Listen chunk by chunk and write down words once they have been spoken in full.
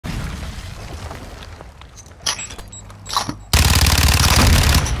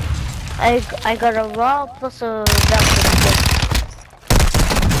I got a raw plus a velcro.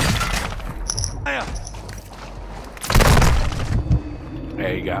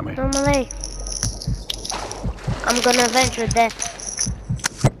 Hey, you got me. Normally, I'm gonna venture death.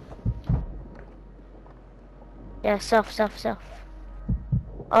 Yeah, self.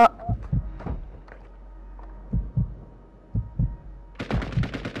 Oh.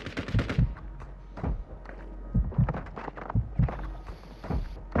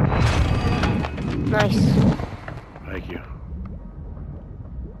 Nice. Thank you.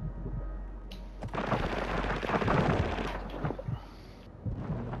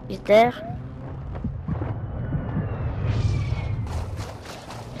 He's there.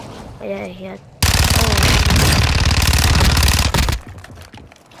 Yeah, he had. Oh.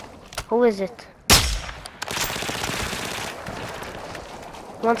 Who is it?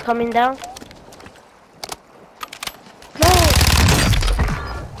 One's coming down. No!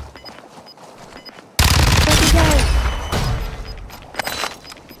 Where'd he go?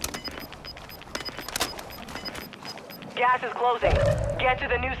 Gas is closing. Get to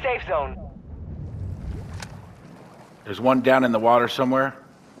the new safe zone. There's one down in the water somewhere.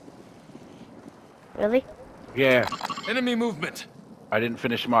 Really? Yeah. Enemy movement. I didn't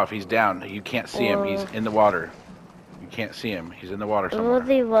finish him off. He's down. You can't see him. He's in the water. You can't see him. He's in the water somewhere.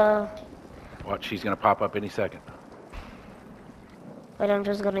 Really well. Watch, he's gonna pop up any second. But I'm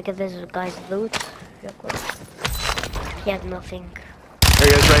just gonna get this guy's loot real quick. He had nothing. There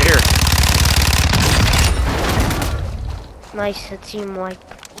he is, right here. Nice, a team wipe.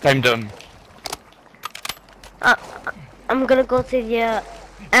 I'm done. I'm gonna go to the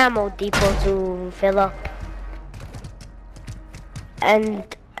ammo depot to fill up. And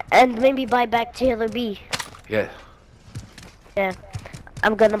maybe buy back Taylor B. Yeah. Yeah.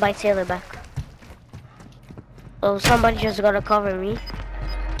 I'm gonna buy Taylor back. Oh, somebody just gotta cover me.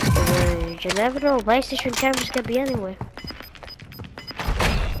 You never know, PlayStation cameras can be anywhere.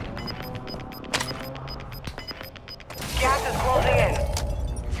 Gas is closing in.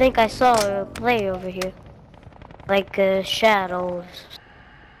 I think I saw a player over here. Like shadows.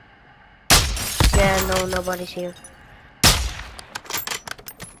 Yeah, no, nobody's here.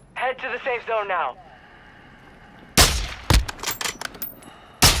 Head to the safe zone now.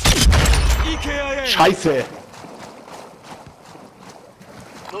 Scheiße!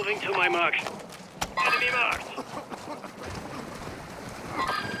 Moving to my mark. Enemy marked.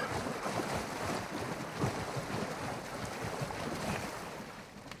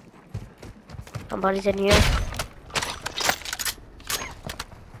 Somebody's in here.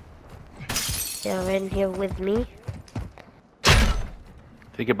 They're in here with me. I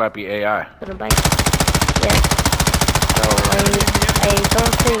think it might be AI. Gonna bite. Yeah. So I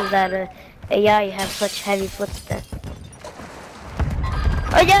don't think that AI have such heavy footsteps.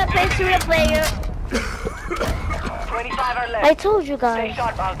 Oh yeah, thanks to a player. 25 are left. I told you Stay guys.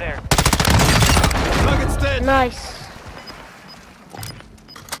 sharp out there. Target's dead. Nice.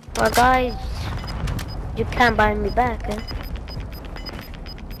 Well guys, you can't buy me back, eh?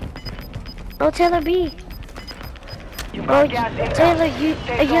 No, Taylor B. You Oh, got gas inbound. Taylor, you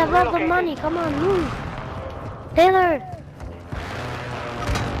Safe zone have a lot of relocated. money. Come on, move. Taylor.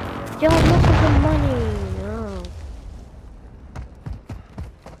 You have most of the money. No.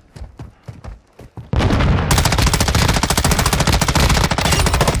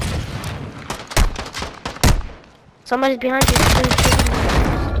 Somebody's behind you.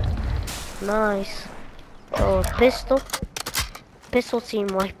 Nice. Oh, pistol. Pistol team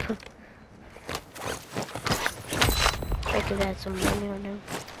wipe. I could add some money on him.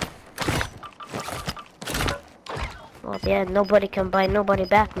 Well, yeah, nobody can buy nobody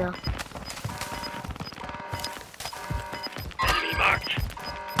back now. Enemy marked.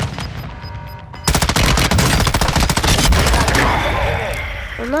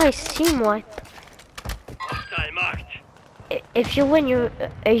 Oh, nice team wipe. Hostile marked. If you win, you're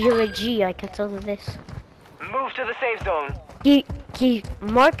a G. I can tell you this. Move to the safe zone.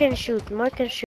 Mark and shoot.